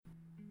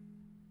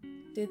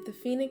Did the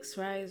phoenix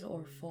rise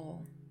or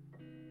fall?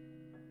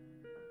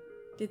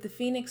 Did the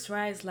phoenix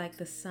rise like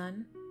the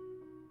sun?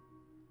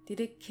 Did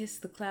it kiss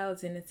the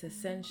clouds in its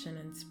ascension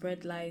and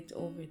spread light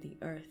over the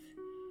earth?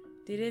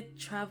 Did it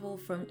travel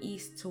from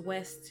east to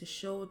west to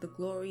show the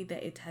glory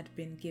that it had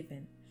been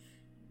given?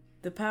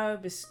 The power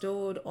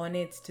bestowed on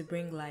it to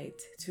bring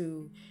light,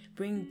 to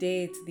bring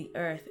day to the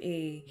earth,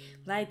 a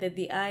light that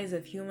the eyes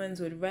of humans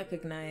would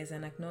recognize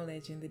and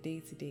acknowledge in the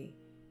day-to-day.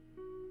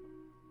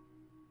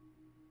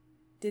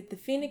 Did the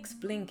phoenix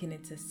blink in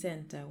its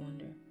ascent, I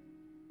wonder?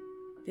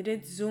 Did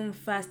it zoom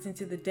fast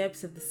into the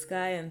depths of the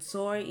sky and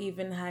soar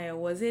even higher?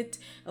 Was it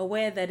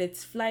aware that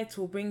its flight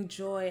will bring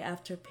joy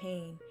after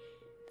pain,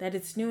 that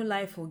its new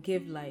life will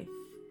give life?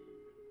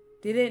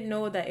 Did it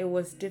know that it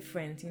was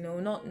different,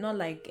 not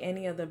like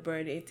any other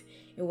bird, it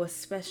was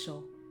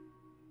special?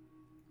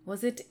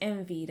 Was it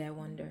envied, I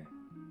wonder?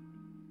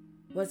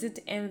 Was it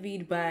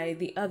envied by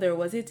the other?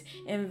 Was it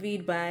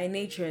envied by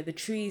nature, the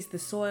trees, the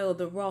soil,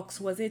 the rocks?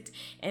 Was it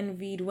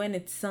envied when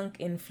it sunk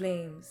in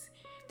flames?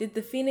 Did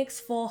the phoenix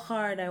fall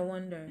hard, I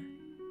wonder?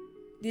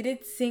 Did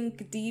it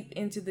sink deep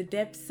into the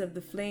depths of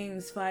the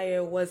flames'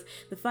 fire? Was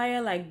the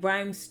fire like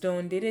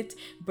brimstone? Did it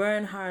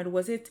burn hard?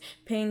 Was it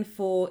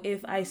painful?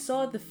 If I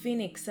saw the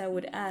phoenix, I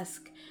would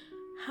ask,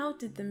 how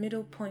did the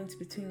middle point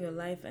between your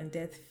life and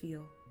death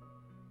feel?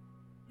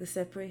 The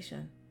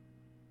separation.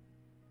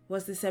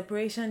 Was the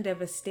separation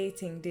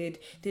devastating? Did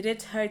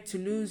it hurt to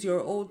lose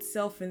your old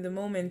self in the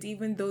moment,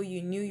 even though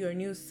you knew your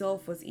new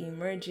self was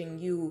emerging?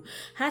 You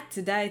had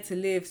to die to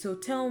live. So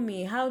tell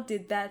me, how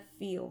did that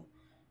feel?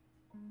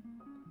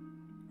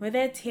 Were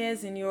there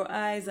tears in your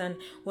eyes, and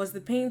was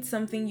the pain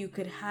something you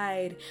could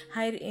hide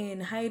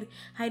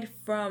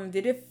from?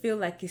 Did it feel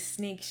like a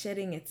snake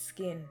shedding its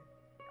skin?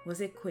 Was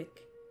it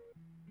quick?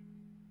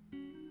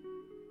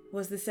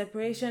 Was the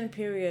separation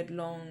period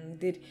long?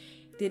 Did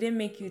it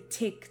make you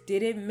tick?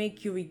 Did it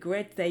make you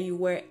regret that you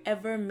were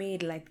ever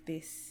made like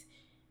this?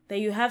 That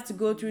you have to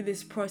go through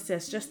this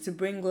process just to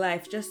bring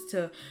life, just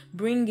to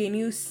bring a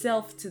new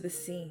self to the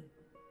scene?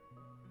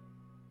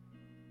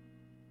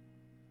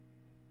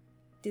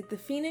 Did the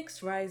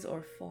phoenix rise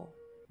or fall?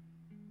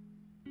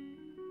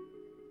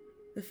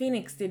 The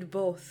phoenix did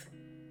both.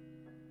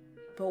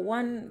 But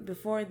one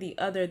before the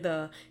other,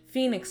 the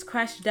phoenix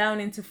crashed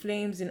down into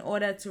flames in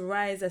order to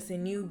rise as a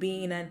new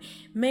being, and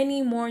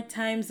many more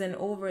times than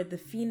over, the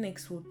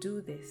phoenix will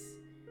do this.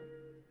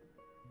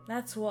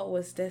 That's what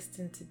was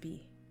destined to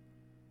be.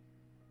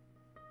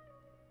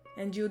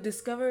 And you'll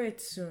discover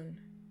it soon.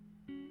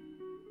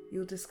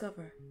 You'll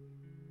discover.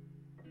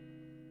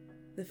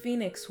 The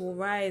phoenix will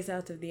rise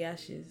out of the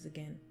ashes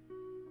again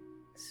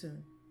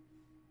soon.